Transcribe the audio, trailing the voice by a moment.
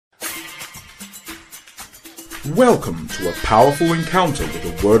Welcome to a powerful encounter with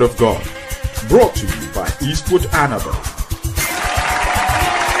the Word of God, brought to you by Eastwood Annabelle.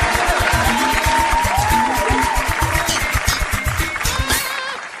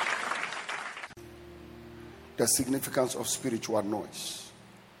 The significance of spiritual noise.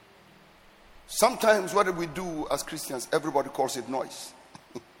 Sometimes what we do as Christians, everybody calls it noise.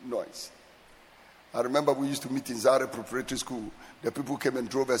 Noise. I remember we used to meet in Zare Preparatory School. The people came and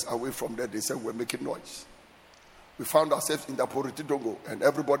drove us away from there. They said we're making noise. We found ourselves in the Poriti Dongo and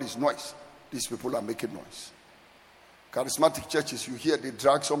everybody's noise. These people are making noise. Charismatic churches, you hear they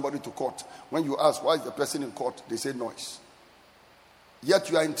drag somebody to court. When you ask why is the person in court, they say noise.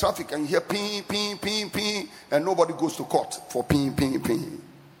 Yet you are in traffic and you hear ping, ping, ping, ping, and nobody goes to court for ping, ping, ping.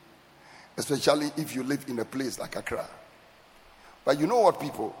 Especially if you live in a place like Accra. But you know what,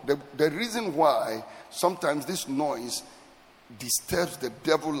 people? The reason why sometimes this noise disturbs the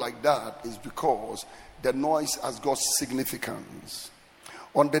devil like that is because the noise has got significance.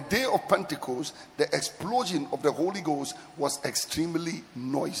 On the day of Pentecost, the explosion of the Holy Ghost was extremely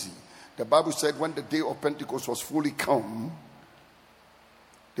noisy. The Bible said when the day of Pentecost was fully come,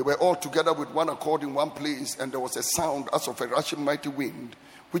 they were all together with one accord in one place, and there was a sound as of a rushing mighty wind,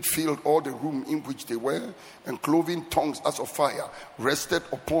 which filled all the room in which they were, and cloven tongues as of fire rested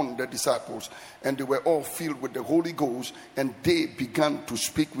upon the disciples, and they were all filled with the Holy Ghost, and they began to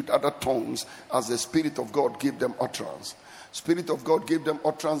speak with other tongues as the Spirit of God gave them utterance. Spirit of God gave them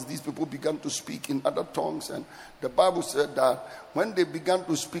utterance. These people began to speak in other tongues, and the Bible said that when they began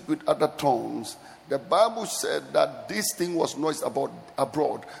to speak with other tongues, the Bible said that this thing was noised about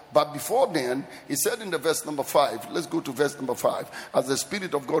abroad. But before then, he said in the verse number 5, let's go to verse number 5, as the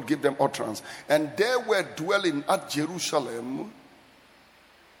Spirit of God gave them utterance. And there were dwelling at Jerusalem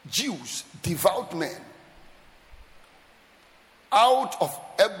Jews, devout men, out of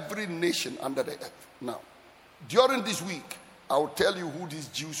every nation under the earth. Now, during this week, I will tell you who these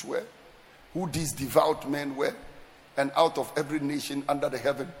Jews were, who these devout men were, and out of every nation under the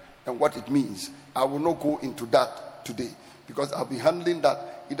heaven, and what it means. I will not go into that today because I'll be handling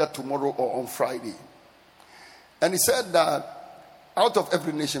that either tomorrow or on Friday. And he said that out of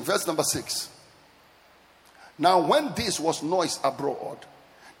every nation, verse number 6. Now when this was noised abroad,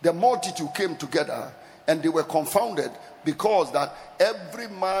 the multitude came together and they were confounded because that every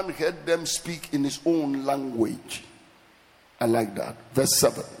man heard them speak in his own language. I like that. Verse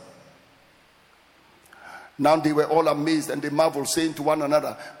 7. Now they were all amazed and they marveled, saying to one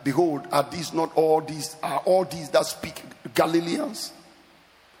another, behold, are all these that speak Galileans?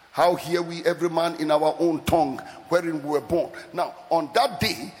 How hear we every man in our own tongue wherein we were born? Now on that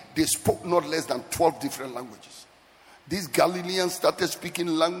day they spoke not less than 12 different languages. These Galileans started speaking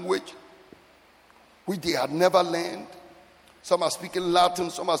language which they had never learned. Some are speaking Latin,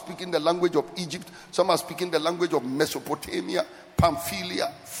 some are speaking the language of Egypt, some are speaking the language of Mesopotamia,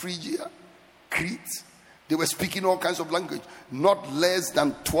 Pamphylia, Phrygia, Crete. They were speaking all kinds of language, not less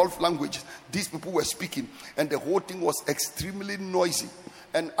than 12 languages. These people were speaking, and the whole thing was extremely noisy.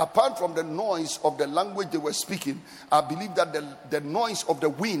 And apart from the noise of the language they were speaking, I believe that the noise of the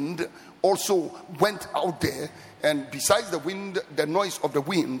wind also went out there. And besides the wind, the noise of the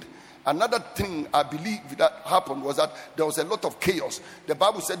wind, another thing I believe that happened was that there was a lot of chaos. The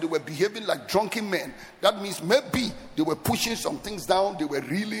Bible said they were behaving like drunken men. That means maybe they were pushing some things down, they were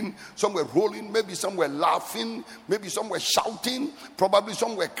reeling, some were rolling, maybe some were laughing, maybe some were shouting, probably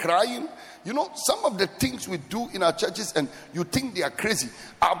some were crying. You know, some of the things we do in our churches and you think they are crazy.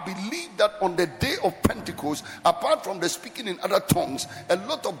 I believe that on the day of Pentecost, apart from the speaking in other tongues, a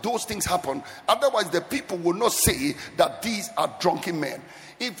lot of those things happen. Otherwise, the people will not say that these are drunken men.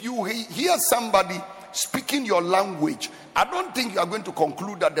 If you hear somebody speaking your language, I don't think you are going to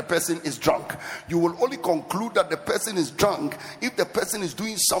conclude that the person is drunk. You will only conclude that the person is drunk if the person is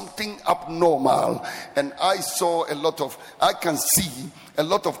doing something abnormal. And I can see a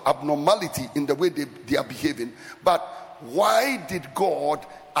lot of abnormality in the way they are behaving. But why did God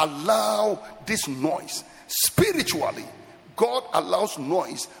allow this noise? Spiritually, God allows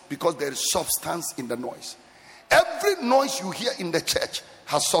noise because there is substance in the noise. Every noise you hear in the church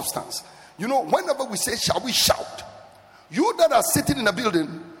has substance. You know, whenever we say, shall we shout? You that are sitting in a building,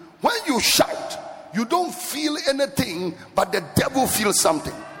 when you shout, you don't feel anything, but the devil feels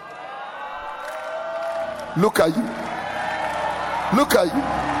something. Look at you. Look at you.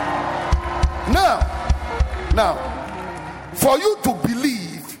 Now, for you to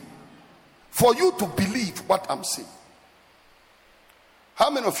believe what I'm saying, how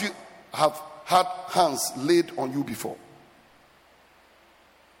many of you have had hands laid on you before?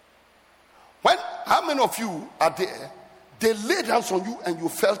 How many of you are there? They laid hands on you and you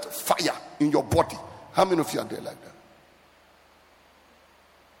felt fire in your body. How many of you are there like that?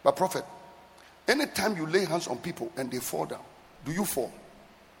 But prophet, anytime you lay hands on people and they fall down, do you fall?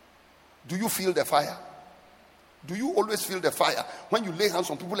 Do you feel the fire? Do you always feel the fire? When you lay hands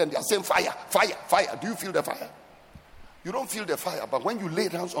on people and they are saying fire, fire, fire, do you feel the fire? You don't feel the fire, but when you lay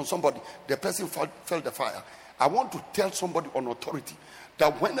hands on somebody, the person felt the fire. I want to tell somebody on authority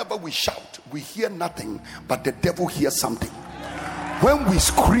that whenever we shout, we hear nothing, but the devil hears something. When we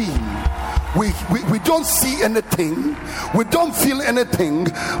scream, we don't see anything, we don't feel anything,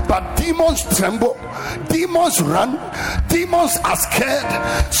 but demons tremble, demons run, demons are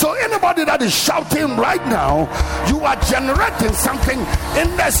scared. So anybody that is shouting right now, you are generating something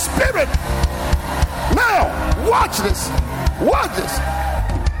in the spirit. Now watch this, watch this.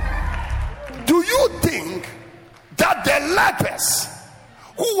 Do you think that the lepers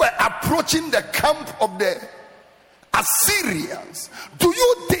who were approaching the camp of the Assyrians, do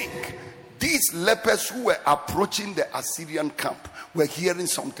you think these lepers who were approaching the Assyrian camp were hearing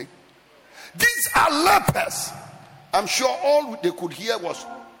something? These are lepers. I'm sure all they could hear was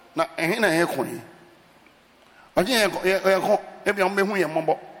that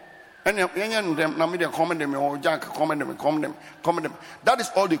is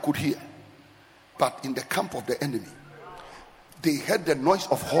all they could hear. But in the camp of the enemy, they heard the noise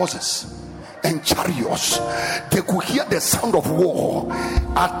of horses and chariots. They could hear the sound of war.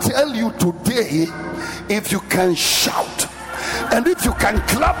 I tell you today, if you can shout, and if you can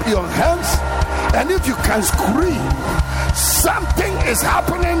clap your hands, and if you can scream, something is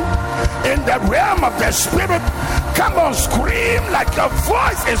happening in the realm of the spirit. Come on, scream like your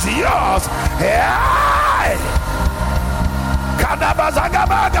voice is yours. Hey!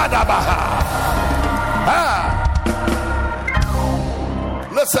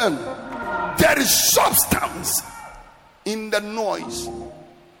 Listen, there is substance in the noise.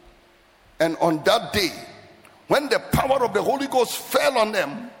 And on that day, when the power of the Holy Ghost fell on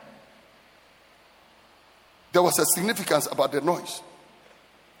them, there was a significance about the noise.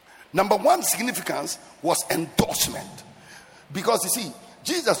 Number one significance was endorsement. Because you see,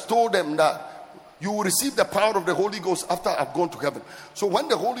 Jesus told them that you will receive the power of the Holy Ghost after I've gone to heaven. So when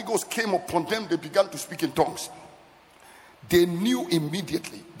the Holy Ghost came upon them, they began to speak in tongues. They knew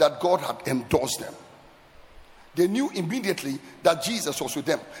immediately that God had endorsed them. They knew immediately that Jesus was with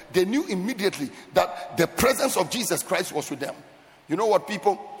them. They knew immediately that the presence of Jesus Christ was with them. You know what,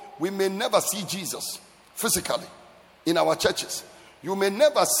 people? We may never see Jesus physically in our churches. You may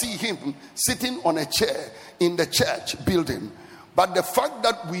never see him sitting on a chair in the church building. But the fact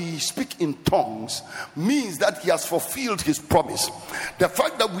that we speak in tongues means that he has fulfilled his promise. The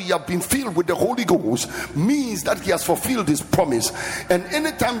fact that we have been filled with the Holy Ghost means that he has fulfilled his promise. And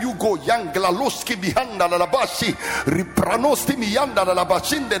anytime you go, it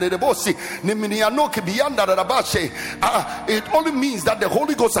only means that the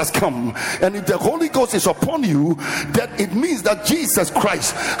Holy Ghost has come. And if the Holy Ghost is upon you, that it means that Jesus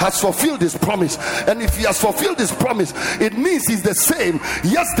Christ has fulfilled his promise. And if he has fulfilled his promise, it means he's the same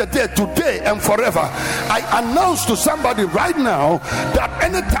yesterday, today, and forever. I announce to somebody right now that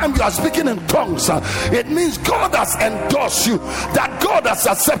anytime you are speaking in tongues, it means God has endorsed you, that God has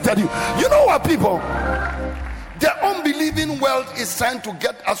accepted you. You know what, people? The unbelieving world is trying to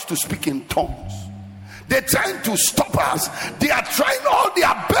get us to speak in tongues. They're trying to stop us. They are trying all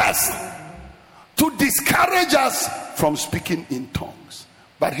their best to discourage us from speaking in tongues.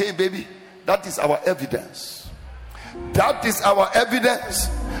 But hey, baby, that is our evidence. That is our evidence.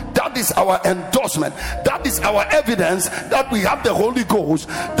 That is our endorsement. That is our evidence that we have the Holy Ghost.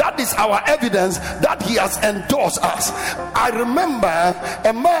 That is our evidence that he has endorsed us. I remember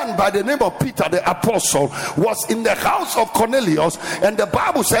a man by the name of Peter the apostle was in the house of Cornelius, and the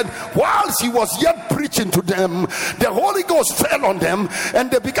Bible said whilst he was yet preaching to them, the Holy Ghost fell on them, and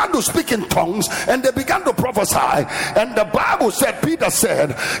they began to speak in tongues, and they began to prophesy. And the Bible said, Peter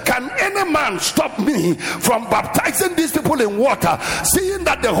said, can any man stop me from baptizing these people in water, seeing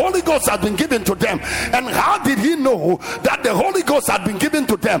that the Holy Ghost had been given to them? And how did he know that the Holy Ghost had been given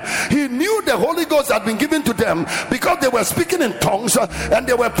to them? He knew the Holy Ghost had been given to them because they were speaking in tongues, and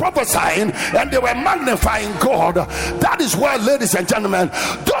they were prophesying, and they were magnifying God. That is why, ladies and gentlemen,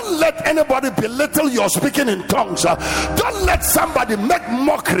 don't let anybody belittle your speaking in tongues. Don't let somebody make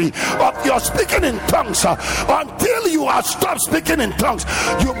mockery of your speaking in tongues. Until you have stopped speaking in tongues,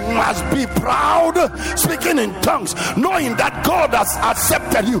 you must be proud speaking in tongues, knowing that God has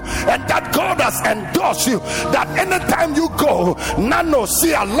accepted you. and that God has endorsed you, that anytime you go, nano si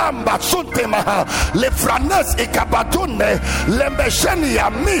alamba suntemaha lefranes ikabadune lembeshenia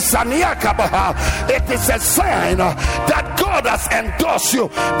misaniakabaha, it is a sign that God has endorsed you,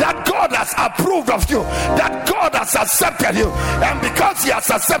 that God has approved of you, that God has accepted you. And because he has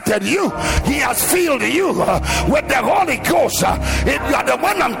accepted you, he has filled you with the Holy Ghost. If you are the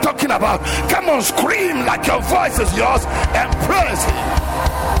one I'm talking about, come on, scream like your voice is yours and praise him.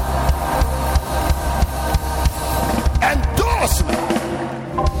 Endorsement.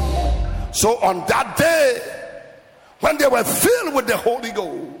 So on that day, when they were filled with the Holy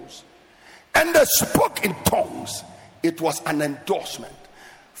Ghost and they spoke in tongues, it was an endorsement.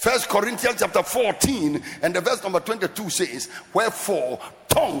 1 Corinthians chapter 14 and the verse number 22 says, wherefore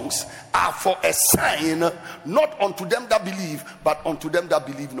tongues are for a sign, not unto them that believe, but unto them that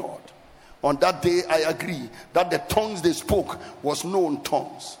believe not. On that day, I agree that the tongues they spoke was known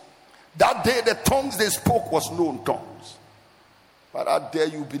tongues. That day, the tongues they spoke was known tongues. But I dare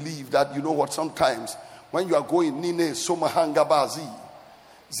you believe that, you know what, sometimes when you are going, Nine Somahangabazi,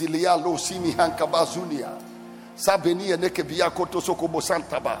 Zilia Lo Simi Hankabazunia, Sabeni and Nekebia Kotosokobo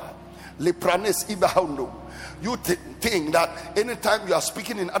Santaba, Lepranes Ibahaundo. You think that anytime you are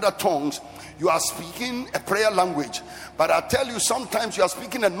speaking in other tongues, you are speaking a prayer language. But I tell you, sometimes you are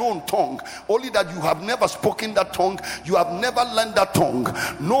speaking a known tongue, only that you have never spoken that tongue, you have never learned that tongue.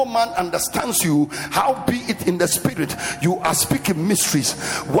 No man understands you. How be it in the spirit, you are speaking mysteries.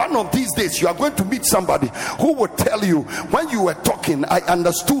 One of these days, you are going to meet somebody who will tell you, when you were talking, I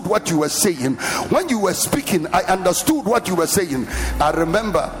understood what you were saying. When you were speaking, I understood what you were saying. I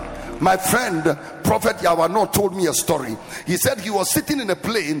remember my friend Prophet Yawano told me a story. He said he was sitting in a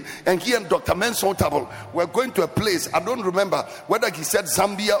plane and he and Dr. Menson Table were going to a place. I don't remember whether he said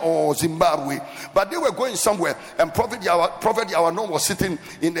Zambia or Zimbabwe, but they were going somewhere, and Prophet Yawano was sitting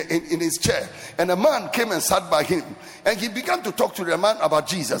in his chair, and a man came and sat by him, and he began to talk to the man about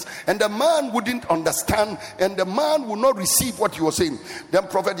Jesus, and the man wouldn't understand, and the man would not receive what he was saying. Then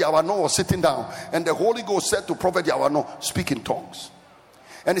Prophet Yawano was sitting down, and the Holy Ghost said to Prophet Yawano, speak in tongues.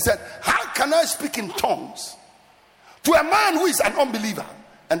 And he said, how can I speak in tongues to a man who is an unbeliever?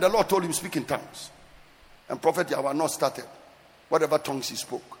 And the Lord told him, speak in tongues. And Prophet Yawano started whatever tongues he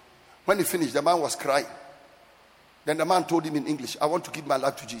spoke. When he finished, the man was crying. Then the man told him in English, I want to give my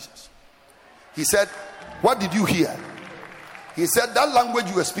life to Jesus. He said, what did you hear? He said, that language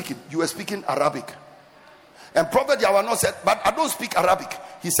you were speaking Arabic. And Prophet Yawano said, but I don't speak Arabic.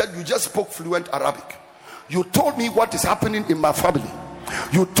 He said, you just spoke fluent Arabic. You told me what is happening in my family.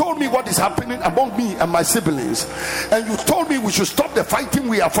 You told me what is happening among me and my siblings, and you told me we should stop the fighting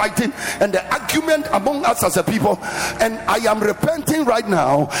we are fighting and the argument among us as a people. And I am repenting right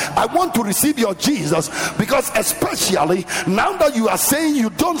now. I want to receive your Jesus, because especially now that you are saying you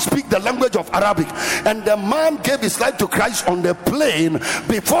don't speak the language of Arabic. And the man gave his life to Christ on the plane.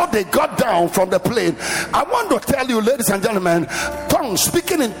 Before they got down from the plane, I want to tell you, ladies and gentlemen, tongues,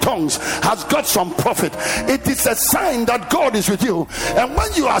 speaking in tongues has got some profit. It is a sign that God is with you. And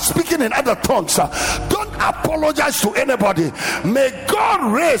when you are speaking in other tongues, don't apologize to anybody. May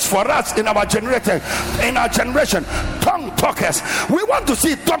God raise for us in our generation tongue talkers. We want to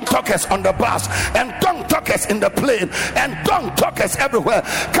see tongue talkers on the bus, and tongue talkers in the plane, and tongue talkers everywhere.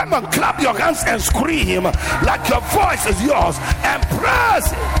 Come on, clap your hands and scream like your voice is yours and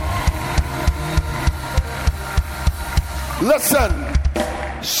praise it. Listen,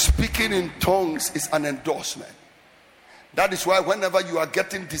 speaking in tongues is an endorsement. That is why whenever you are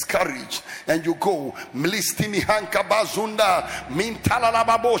getting discouraged and you go, Mlistimi Hankabazunda,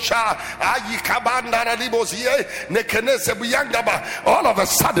 Mintalalababosha, Ayikabanda Radibosie, Nekenese Buyangaba, all of a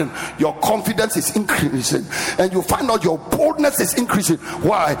sudden your confidence is increasing and you find out your boldness is increasing.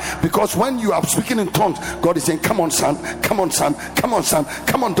 Why? Because when you are speaking in tongues, God is saying, come on, son, come on, son, come on, son,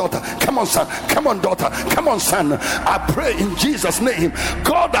 come on, daughter, come on, son, come on, daughter, come on, son. I pray in Jesus' name,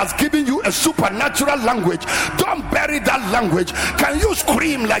 God has given you a supernatural language. Don't bury that language. Can you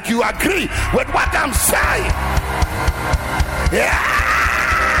scream like you agree with what I'm saying? Yeah!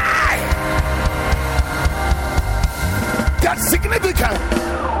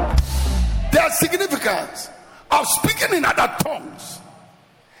 The significance of speaking in other tongues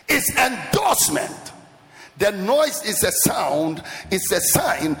is endorsement. The noise is a sound, it's a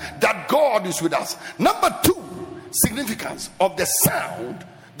sign that God is with us. Number two, significance of the sound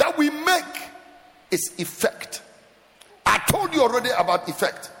that we make is effect. I told you already about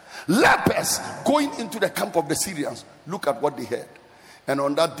effect. Lepers going into the camp of the Syrians, look at what they heard. And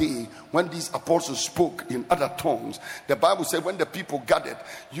on that day, when these apostles spoke in other tongues, the Bible said when the people gathered,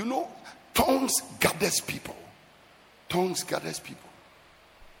 you know, tongues gathers people. Tongues gathers people.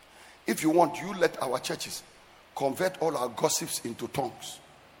 If you want, you let our churches convert all our gossips into tongues.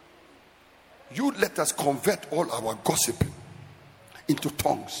 You let us convert all our gossiping into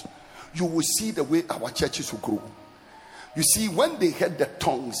tongues. You will see the way our churches will grow. You see, when they heard the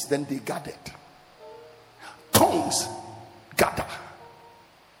tongues, then they gathered. Tongues gather.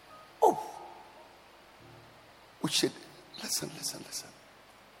 Oh, we should listen.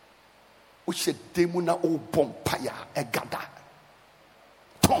 We should demona o bompire a gather.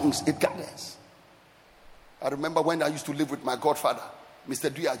 Tongues, it gathers. I remember when I used to live with my godfather, Mr.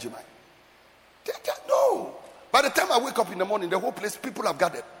 Duajimai. No. By the time I wake up in the morning, the whole place, people have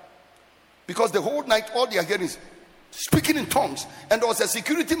gathered. Because the whole night, all they are hearing is speaking in tongues. And there was a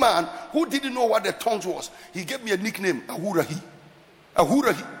security man who didn't know what the tongues was. He gave me a nickname, Ahurahi.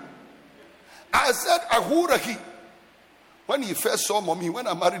 Ahurahi. I said, Ahurahi. When he first saw mommy, when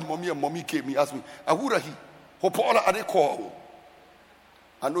I married mommy and mommy came, he asked me, Ahurahi. Hopola are they called?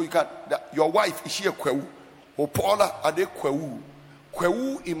 I know you can't. Your wife, is she a kwewu? Hopola are they kwewu?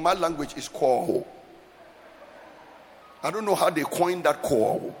 Kwewu in my language is called. I don't know how they coined that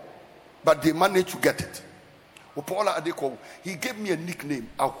call, but they managed to get it. Hopola are they called? He gave me a nickname,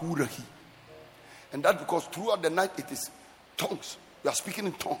 Ahurahi. And that's because throughout the night it is tongues. You are speaking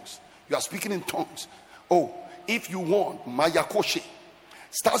in tongues. You are speaking in tongues. Oh, if you want, Mayakoshe,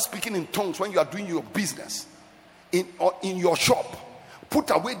 start speaking in tongues when you are doing your business. In your shop, put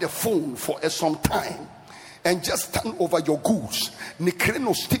away the phone for some time and just stand over your goods.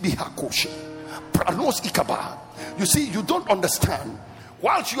 Nikrenos tibihakoshe, pranos ikaba. You see, you don't understand.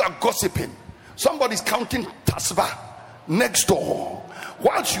 Whilst you are gossiping, somebody's counting tasbah next door.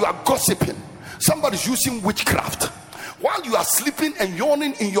 Whilst you are gossiping, somebody's using witchcraft. While you are sleeping and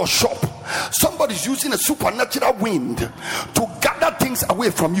yawning in your shop, somebody's using a supernatural wind to gather things away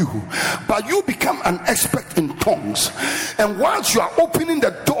from you. But you become an expert in tongues. And whilst you are opening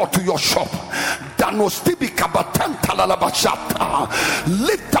the door to your shop,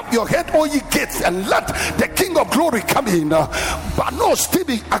 lift up your head, O ye gates, and let the King of Glory come in.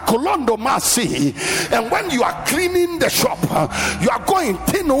 And when you are cleaning the shop, you are going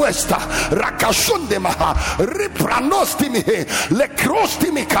tin west, Rakashundemaha, Ripranostimihe,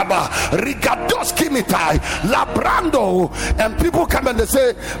 Lekrostimikaba, Rigadoskimitai, Labrando, and people come and they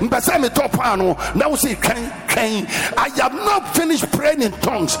say, Mbasami Topano, now say, I have not finished praying in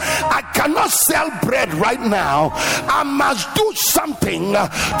tongues. I cannot sell bread right now. I must do something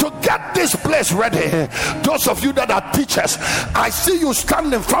to get this place ready. Those of you that are teachers, I see you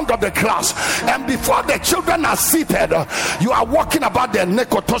stand in front of the class, and before the children are seated, you are walking about the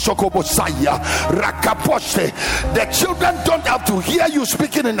Nekotosokobosaya Rakaposte. The children don't have to hear you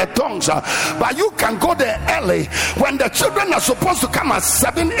speaking in the tongues, but you can go there early. When the children are supposed to come at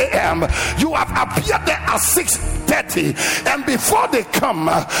 7 a.m., you have appeared there at 6:30, and before they come,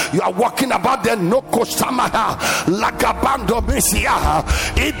 you are walking about the Noko Samaha Lagabando Messiah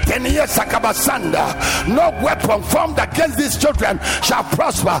Itenia Sakabasanda. No weapon formed against these children shall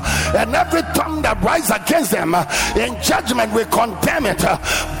prosper, and every tongue that rises against them in judgment we condemn it.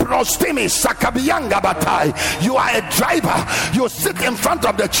 Prostimi Sakabianga Batai. You are a driver, you sit in front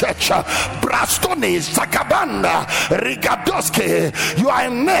of the church. Brastoni Sakabanda Rigadoski. You are a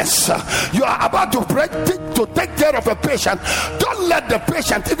nurse, you are about to pray to take care of a patient. Don't let the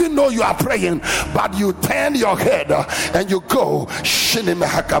patient even know you are praying, but you turn your head and you go Shinime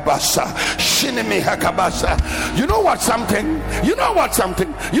Hakabasa, Shinime Hakabasa. You know what something?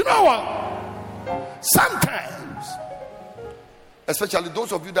 Sometimes, especially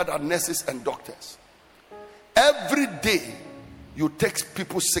those of you that are nurses and doctors, every day you take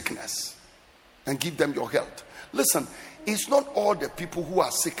people's sickness and give them your health. Listen, it's not all the people who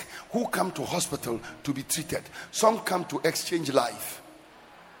are sick who come to hospital to be treated. Some come to exchange life.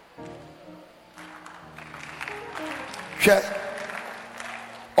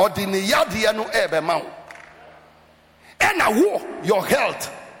 Your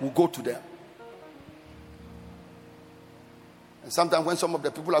health will go to them. And sometimes when some of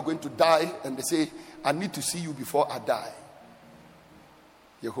the people are going to die and they say, I need to see you before I die.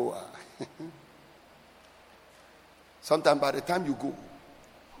 Yehovah. Sometimes by the time you go,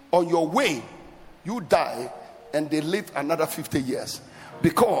 on your way, you die and they live another 50 years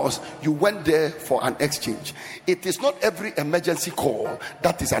because you went there for an exchange. It is not every emergency call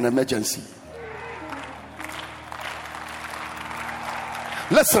that is an emergency.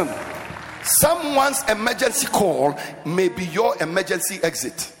 Listen, someone's emergency call may be your emergency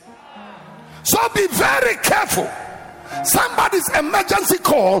exit. So be very careful. Somebody's emergency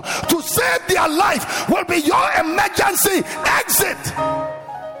call to save their life will be your emergency exit.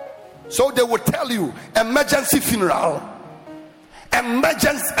 So they will tell you emergency funeral,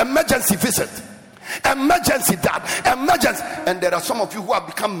 emergency emergency visit, emergency that, emergency. And there are some of you who have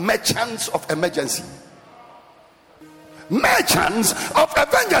become merchants of emergency. Merchants of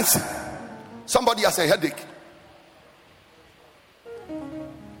emergency. Somebody has a headache.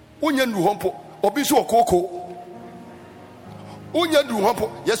 Unye nuhompo obi so okoko. Unye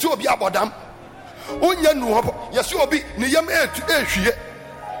nuhompo yesi obi abodam. Unye nuhompo yesi obi ne yam ehwie.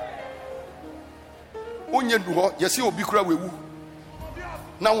 Unye nuho yesi obi kura wewu.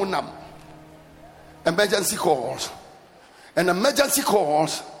 Na wonam. Emergency calls. And emergency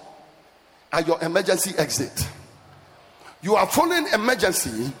calls are your emergency exit. You are following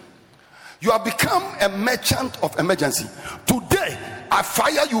emergency. You have become a merchant of emergency. Today, I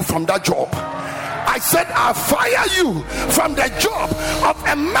fire you from that job. I said, I fire you from the job of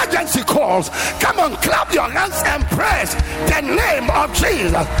emergency calls. Come on, clap your hands and praise the name of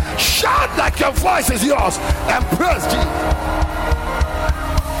Jesus. Shout like your voice is yours and praise Jesus.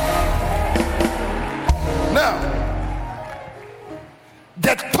 Now,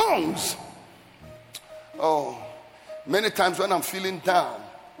 the tongues. Oh, many times when I'm feeling down,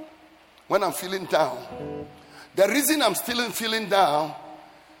 the reason I'm still feeling down,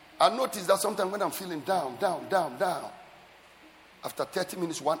 I notice that sometimes when I'm feeling down, after 30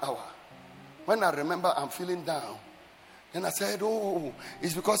 minutes, 1 hour, when I remember I'm feeling down, then I said, oh,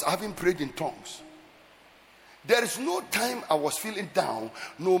 it's because I haven't prayed in tongues. There is no time I was feeling down,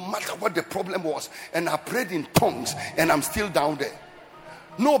 no matter what the problem was, and I prayed in tongues and I'm still down there.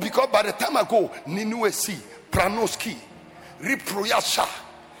 No, because by the time I go, Ninuesi, Pranoski, Riproyasha,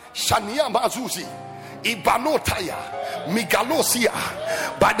 Shania Mazuzi, Ibanotaya, Migalosia.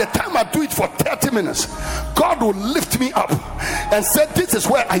 By the time I do it for 30 minutes, God will lift me up and say, this is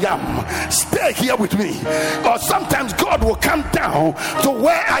where I am. Stay here with me. Or sometimes God will come down to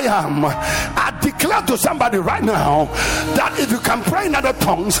where I am. I declare to somebody right now that if you can pray in other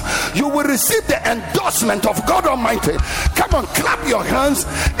tongues, you will receive the endorsement of God Almighty. Come on, clap your hands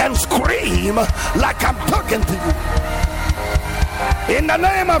and scream like I'm talking to you. In the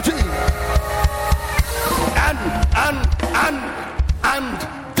name of Jesus. And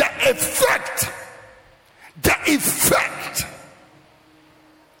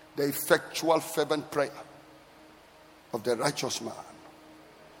the effectual fervent prayer of the righteous man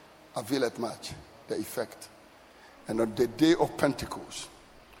availeth much. The effect. And on the day of Pentecost,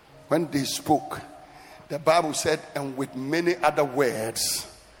 when they spoke, the Bible said, and with many other words,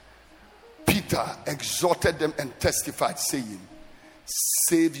 Peter exhorted them and testified, saying,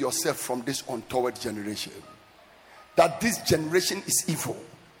 save yourself from this untoward generation. That this generation is evil.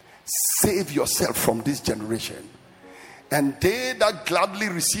 Save yourself from this generation. And they that gladly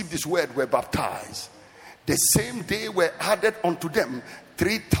received this word were baptized. The same day were added unto them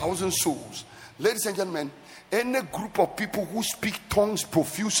 3,000 souls. Ladies and gentlemen, any group of people who speak tongues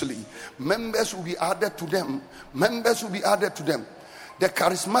profusely, members will be added to them. The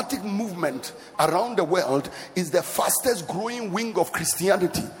charismatic movement around the world is the fastest growing wing of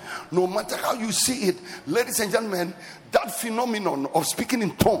Christianity. No matter how you see it, ladies and gentlemen, that phenomenon of speaking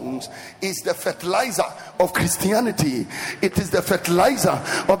in tongues is the fertilizer of Christianity. It is the fertilizer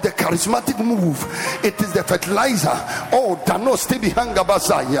of the charismatic move. It is the fertilizer. Oh, Danos Tibihanga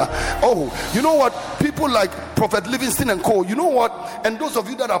Basaya. Oh, you know what? People like Prophet Livingston and Co. You know what? And those of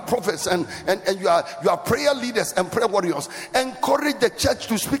you that are prophets and you are prayer leaders and prayer warriors, encourage the church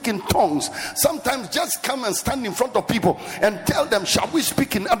to speak in tongues. Sometimes just come and stand in front of people and tell them, shall we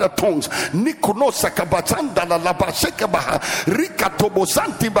speak in other tongues? And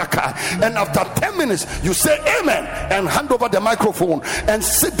after 10 minutes you say amen and hand over the microphone and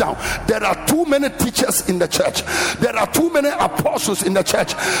sit down. There are too many teachers in the church. There are too many apostles in the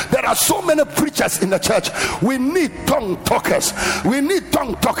church. There are so many preachers in the church. We need tongue talkers.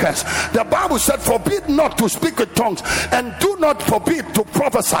 The Bible said, forbid not to speak with tongues and do not forbid to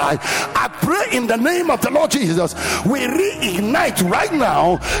prophesy. I pray in the name of the Lord Jesus, we reignite right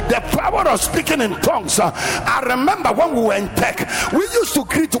now the power of speaking in tongues. I remember when we were in tech, we used to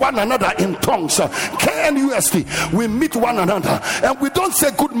greet one another in tongues. KNUST, we meet one another and we don't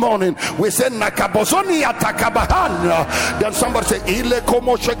say good morning, we say nakabozoni atakabahan. Then somebody say ile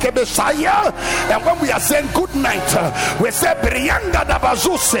komo shekebesaya, and when we are saying good night, we say brianda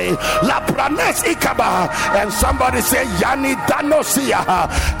dabazuse la pranes ikaba, and somebody say yani danosia.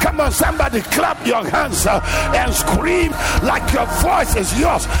 Come on, somebody clap your hands and scream like your voice is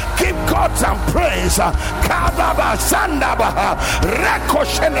yours. Give God some praise. Kababa sandaba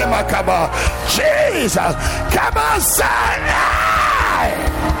rekoshene makaba. Jesus, come on, say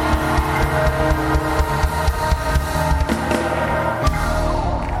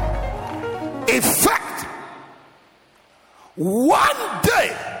effect. One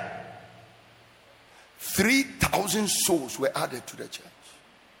day 3,000 souls were added to the church.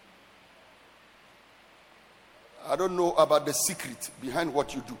 I don't know about the secret behind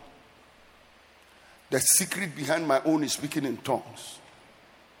what you do. The secret behind my own is speaking in tongues.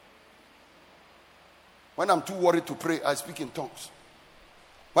 When I'm too worried to pray, I speak in tongues.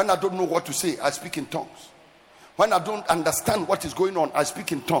 When I don't know what to say, I speak in tongues. When I don't understand what is going on, I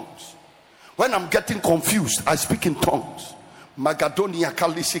speak in tongues. When I'm getting confused, I speak in tongues. Magadonia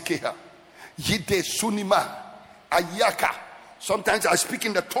Kalisikeha, Yide Sunima, Ayaka. Sometimes I speak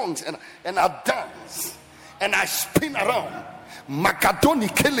in the tongues and I dance and I spin around. Magadoni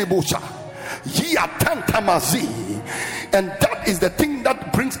Kelebosa, Yiatantamazi. And that is the thing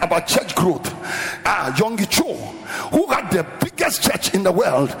that brings about church growth. Yonggi Cho, who had the biggest church in the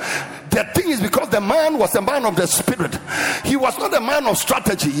world. The thing is, because the man was a man of the spirit, he was not a man of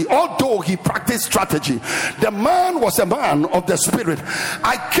strategy, although he practiced strategy. The man was a man of the spirit.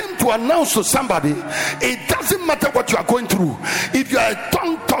 I came to announce to somebody, it doesn't matter what you are going through. If you are a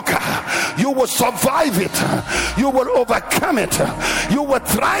tongue talker, you will survive it, you will overcome it, you will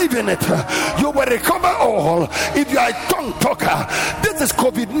thrive in it, you will recover all. If you are a tongue talker, this is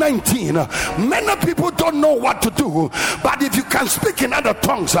COVID-19. Many people don't know what to do, but if you can speak in other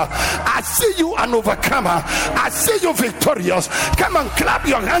tongues, I see you an overcomer. I see you victorious. Come and clap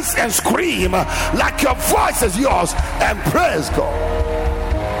your hands and scream like your voice is yours and praise God.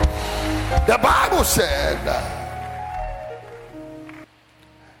 The Bible said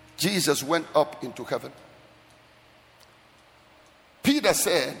Jesus went up into heaven. Peter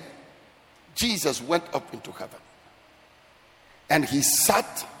said Jesus went up into heaven and he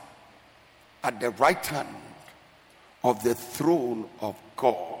sat at the right hand of the throne of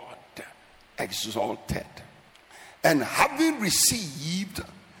God, exalted. And having received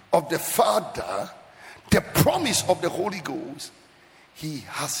of the Father the promise of the Holy Ghost, he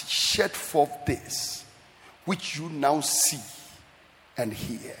has shed forth this which you now see and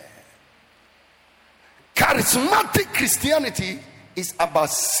hear. Charismatic Christianity is about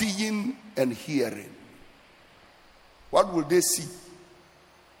seeing and hearing. What will they see?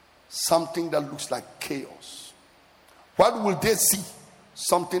 Something that looks like chaos. What will they see?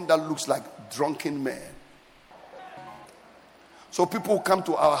 Something that looks like drunken men. So people come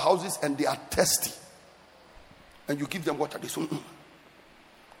to our houses and they are thirsty, and you give them water. They say,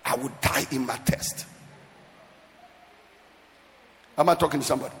 I would die in my thirst. Am I talking to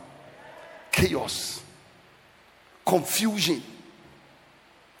somebody? Chaos, confusion,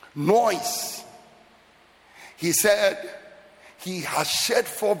 noise. He said he has shed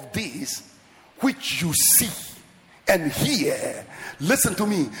forth this which you see and hear. Listen to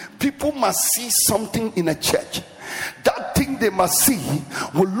me. People must see something in a church. That thing they must see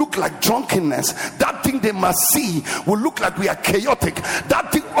will look like drunkenness. That thing they must see will look like we are chaotic.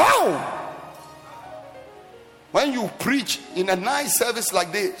 That thing, when you preach in a nice service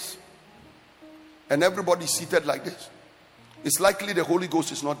like this and everybody seated like this, it's likely the Holy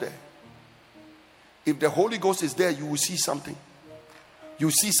Ghost is not there. If the Holy Ghost is there, you will see something.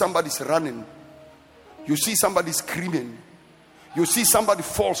 You see somebody's running. You see somebody screaming. You see somebody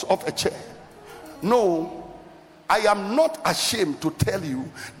falls off a chair. No, I am not ashamed to tell you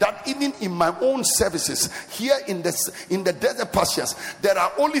that even in my own services here in the desert pastures, there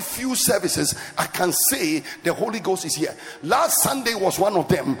are only few services I can say the Holy Ghost is here. Last Sunday was one of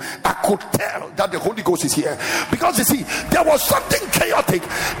them. I could tell that the Holy Ghost is here, because you see, there was something chaotic.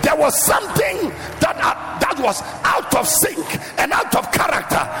 There was something that was out of sync and out of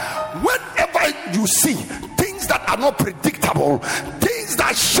character. Whenever you see things that are not predictable, things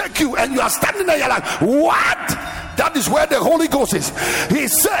that shake you, and you are standing there, you're like, what? That is where the Holy Ghost is. He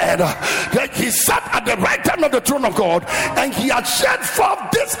said that he sat at the right hand of the throne of God, and he had shed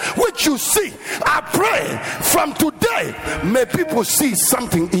forth this which you see. I pray from today, may people see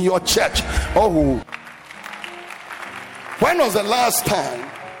something in your church. Oh, when was the last time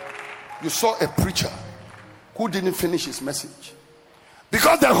you saw a preacher who didn't finish his message?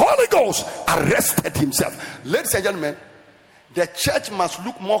 Because the Holy Ghost arrested himself. Ladies and gentlemen, the church must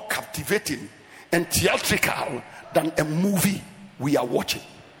look more captivating and theatrical than a movie we are watching.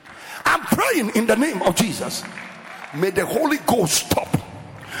 I'm praying in the name of Jesus, may the Holy Ghost stop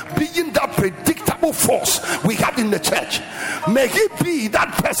being that predictable force we have in the church. May he be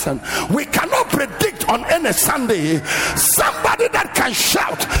that person we cannot predict on any Sunday. Somebody that can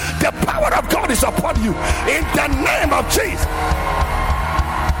shout, the power of God is upon you, in the name of Jesus.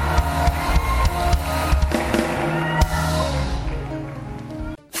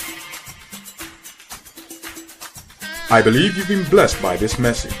 I believe you've been blessed by this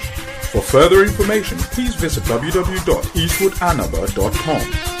message. For further information, please visit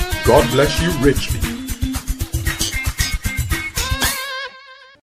www.eastwoodanaba.com. God bless you richly.